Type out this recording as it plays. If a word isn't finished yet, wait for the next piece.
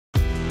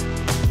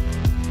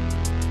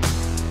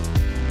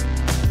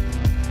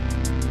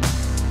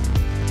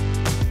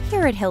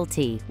Here at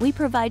Hilti, we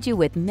provide you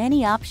with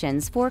many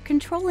options for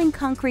controlling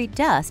concrete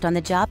dust on the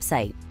job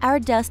site. Our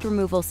dust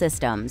removal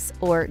systems,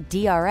 or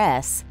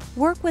DRS,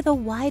 work with a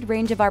wide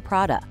range of our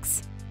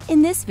products.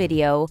 In this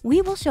video,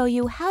 we will show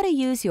you how to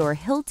use your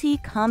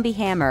Hilti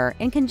Combihammer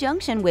in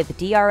conjunction with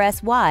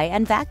DRS-Y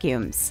and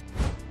vacuums.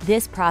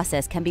 This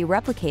process can be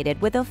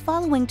replicated with the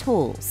following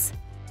tools.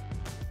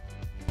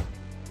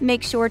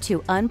 Make sure to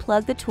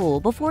unplug the tool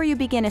before you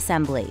begin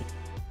assembly.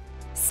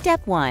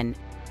 Step 1.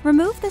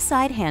 Remove the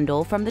side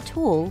handle from the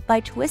tool by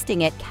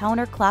twisting it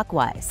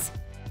counterclockwise.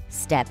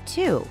 Step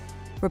 2.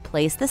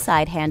 Replace the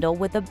side handle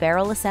with the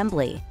barrel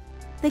assembly.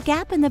 The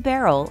gap in the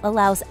barrel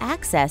allows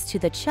access to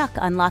the chuck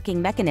unlocking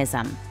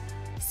mechanism.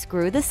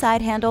 Screw the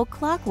side handle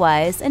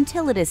clockwise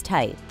until it is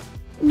tight.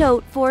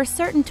 Note, for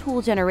certain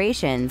tool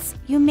generations,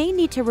 you may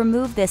need to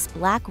remove this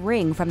black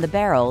ring from the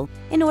barrel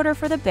in order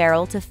for the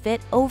barrel to fit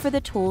over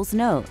the tool's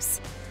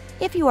nose.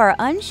 If you are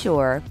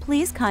unsure,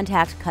 please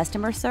contact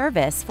customer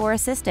service for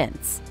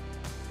assistance.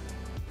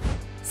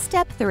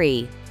 Step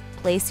 3.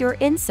 Place your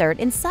insert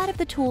inside of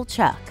the tool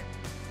chuck.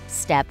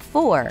 Step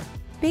 4.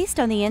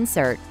 Based on the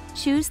insert,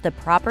 choose the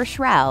proper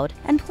shroud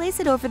and place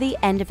it over the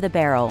end of the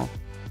barrel.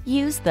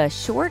 Use the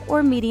short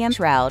or medium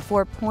shroud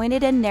for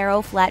pointed and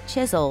narrow flat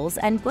chisels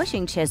and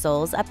bushing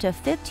chisels up to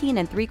 15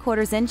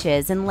 3/4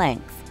 inches in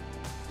length.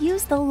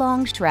 Use the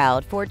long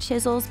shroud for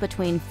chisels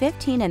between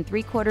 15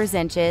 3/4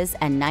 inches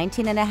and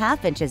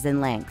 19.5 inches in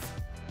length.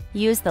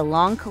 Use the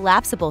long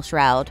collapsible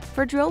shroud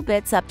for drill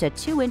bits up to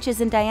 2 inches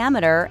in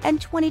diameter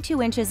and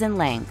 22 inches in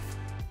length.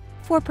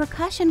 For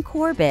percussion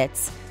core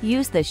bits,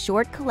 use the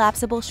short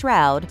collapsible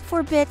shroud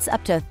for bits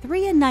up to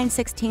 3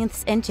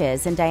 9/16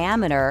 inches in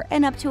diameter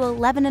and up to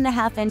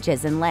 11.5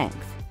 inches in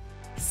length.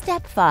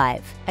 Step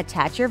 5.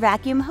 Attach your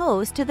vacuum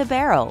hose to the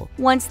barrel.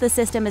 Once the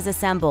system is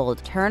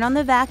assembled, turn on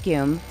the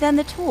vacuum, then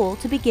the tool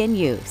to begin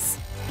use.